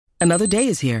Another day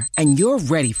is here, and you're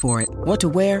ready for it. What to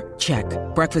wear? Check.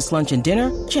 Breakfast, lunch, and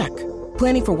dinner? Check.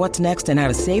 Planning for what's next and how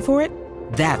to save for it?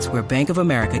 That's where Bank of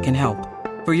America can help.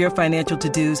 For your financial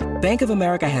to-dos, Bank of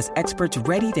America has experts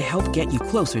ready to help get you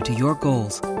closer to your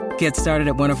goals. Get started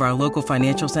at one of our local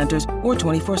financial centers or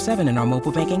 24/7 in our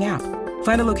mobile banking app.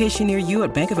 Find a location near you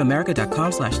at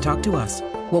bankofamerica.com/talktous.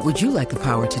 What would you like the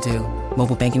power to do?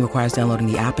 Mobile banking requires downloading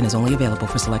the app and is only available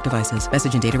for select devices.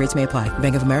 Message and data rates may apply.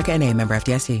 Bank of America N.A., member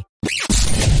FDIC.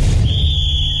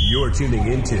 You're tuning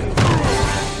into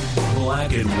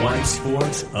Black and White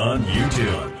Sports on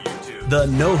YouTube. The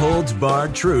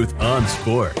no-holds-barred truth on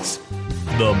sports.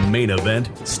 The main event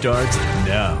starts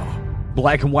now.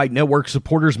 Black and White Network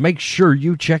supporters, make sure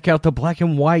you check out the Black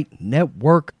and White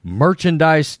Network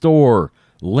merchandise store.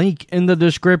 Link in the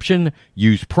description.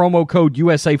 Use promo code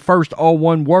USA First, all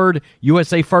one word.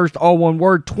 USA First, all one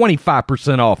word.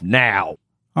 25% off now.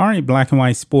 All right, Black and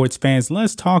White sports fans,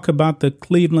 let's talk about the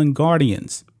Cleveland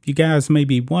Guardians. You guys may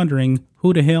be wondering,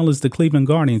 who the hell is the Cleveland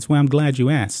Guardians? Well, I'm glad you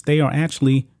asked. They are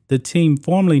actually the team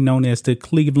formerly known as the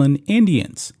Cleveland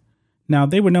Indians. Now,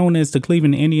 they were known as the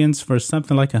Cleveland Indians for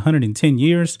something like 110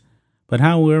 years, but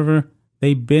however,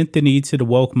 they bent the knee to the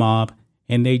woke mob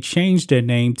and they changed their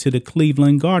name to the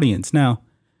Cleveland Guardians. Now,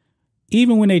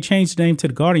 even when they changed the name to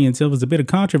the Guardians, there was a bit of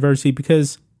controversy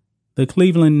because the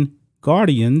Cleveland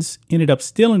Guardians ended up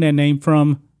stealing their name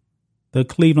from the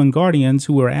Cleveland Guardians,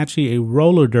 who were actually a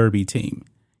roller derby team.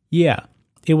 Yeah,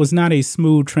 it was not a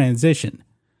smooth transition.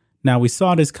 Now, we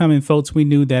saw this coming, folks. We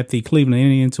knew that the Cleveland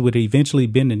Indians would eventually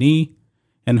bend the knee.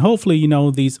 And hopefully,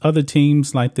 these other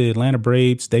teams like the Atlanta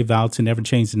Braves, they vowed to never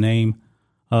change the name.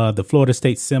 The Florida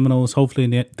State Seminoles,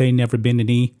 hopefully they never bend the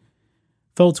knee.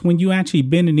 Folks, when you actually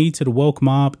bend the knee to the woke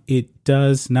mob, it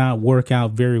does not work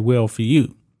out very well for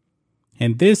you.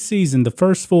 And this season, the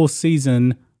first full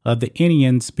season of the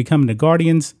Indians becoming the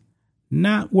Guardians,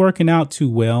 not working out too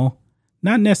well.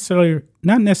 Not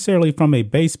necessarily from a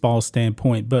baseball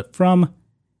standpoint, but from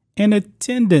an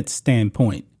attendance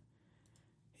standpoint.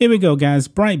 Here we go, guys.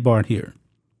 Breitbart here.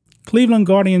 Cleveland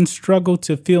Guardians struggle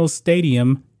to fill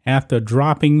stadium after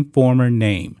dropping former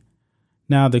name.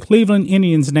 Now, the Cleveland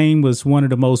Indians name was one of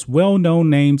the most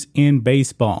well-known names in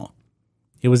baseball.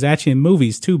 It was actually in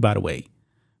movies too, by the way.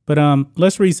 But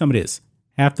let's read some of this.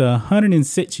 After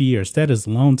 106 years, that is a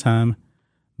long time,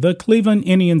 the Cleveland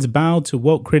Indians bowed to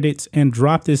woke critics and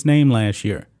dropped its name last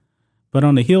year. But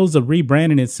on the heels of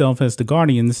rebranding itself as the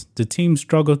Guardians, the team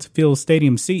struggled to fill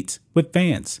stadium seats with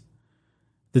fans.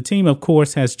 The team, of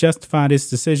course, has justified its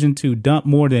decision to dump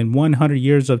more than 100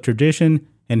 years of tradition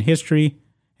and history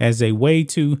as a way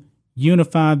to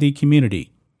unify the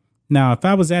community. Now, if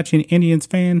I was actually an Indians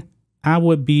fan, I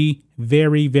would be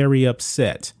very, very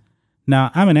upset.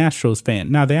 Now, I'm an Astros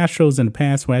fan. Now, the Astros in the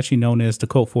past were actually known as the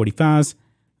Colt 45s.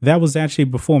 That was actually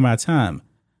before my time.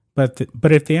 But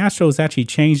if the Astros actually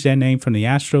changed their name from the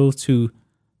Astros to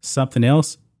something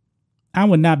else, I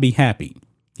would not be happy.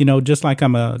 Just like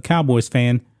I'm a Cowboys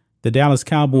fan, the Dallas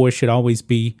Cowboys should always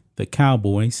be the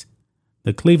Cowboys.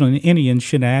 The Cleveland Indians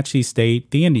should have actually stayed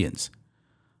the Indians.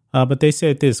 But they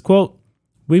said this, quote,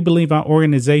 "We believe our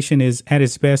organization is at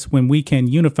its best when we can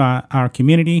unify our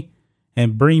community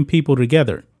and bring people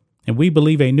together. And we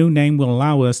believe a new name will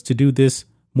allow us to do this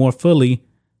more fully,"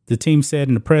 the team said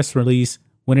in a press release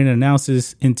when it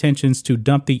announces intentions to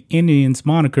dump the Indians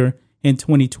moniker in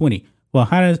 2020. Well,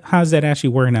 how's that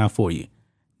actually working out for you?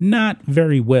 Not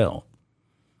very well.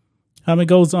 It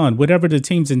goes on. Whatever the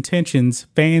team's intentions,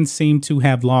 fans seem to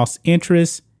have lost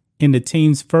interest in the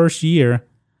team's first year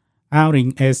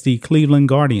outing as the Cleveland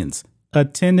Guardians.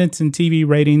 Attendance and TV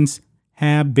ratings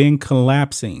have been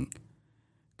collapsing.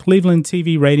 Cleveland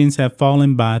TV ratings have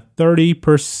fallen by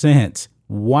 30%.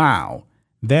 Wow.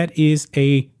 That is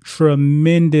a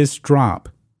tremendous drop.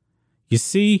 You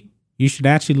see, you should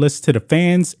actually listen to the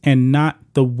fans and not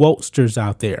the wokesters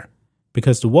out there.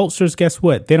 Because the wokesters, guess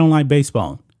what? They don't like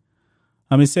baseball.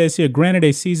 It says here, granted,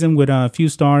 a season with a few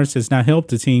stars has not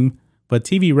helped the team, but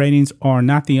TV ratings are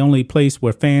not the only place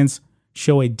where fans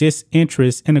show a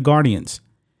disinterest in the Guardians.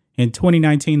 In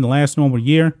 2019, the last normal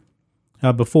year,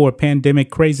 before pandemic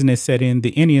craziness set in, the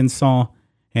Indians saw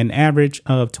an average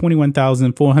of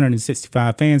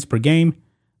 21,465 fans per game.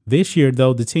 This year,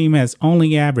 though, the team has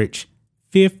only averaged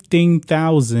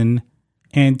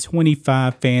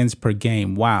 15,025 fans per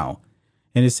game. Wow.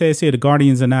 And it says here the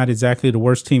Guardians are not exactly the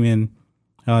worst team in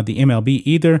the MLB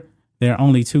either. They're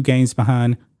only 2 games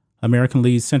behind American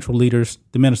League Central leaders,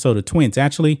 the Minnesota Twins.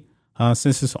 Actually,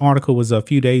 since this article was a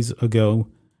few days ago,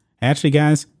 actually,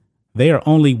 guys, they are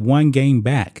only 1 game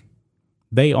back.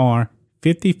 They are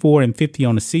 54-50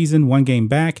 on the season, 1 game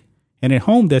back, And at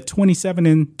home, they're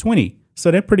 27-20.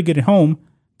 So they're pretty good at home.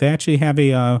 They actually have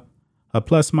a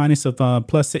plus minus of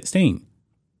plus 16.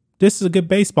 This is a good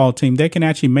baseball team. They can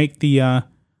actually make the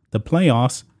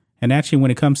playoffs. And actually,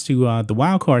 when it comes to the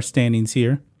wild card standings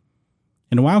here,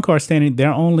 in the wild card standing,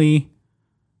 they're only,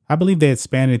 I believe they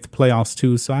expanded the playoffs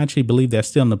too. So I actually believe they're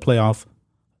still in the playoff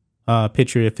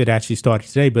picture if it actually started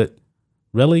today. But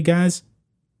really, guys,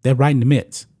 they're right in the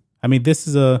midst. I mean, this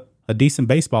is a decent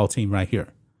baseball team right here.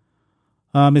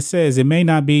 It says it may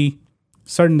not be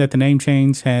certain that the name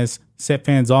change has set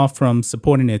fans off from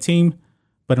supporting their team,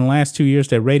 but in the last 2 years,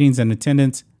 their ratings and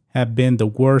attendance have been the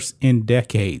worst in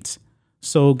decades.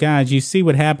 So, guys, you see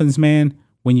what happens, man,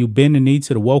 when you bend the knee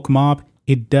to the woke mob?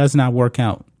 It does not work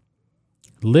out.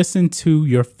 Listen to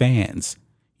your fans.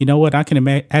 You know what? I can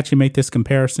actually make this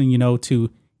comparison,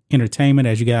 to entertainment.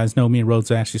 As you guys know, me and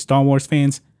Rhodes are actually Star Wars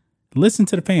fans. Listen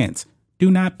to the fans. Do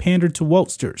not pander to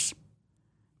wokesters.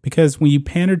 Because when you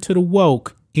pander to the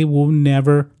woke, it will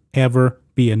never, ever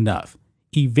be enough.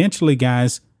 Eventually,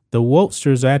 guys, the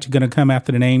wokesters are actually going to come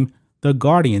after the name the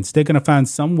Guardians. They're going to find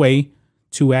some way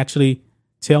to actually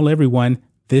tell everyone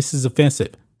this is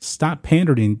offensive. Stop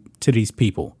pandering to these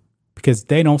people because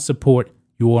they don't support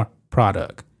your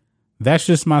product. That's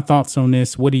just my thoughts on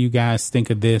this. What do you guys think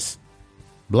of this?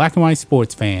 Black and White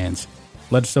Sports fans,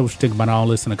 let us know what you think about all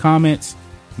this in the comments.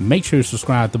 Make sure to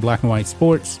subscribe to Black and White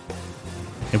Sports,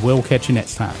 and we'll catch you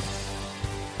next time.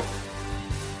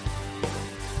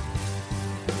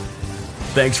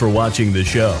 Thanks for watching the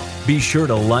show. Be sure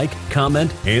to like,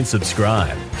 comment, and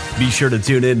subscribe. Be sure to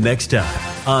tune in next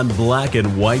time on Black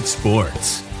and White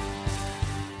Sports.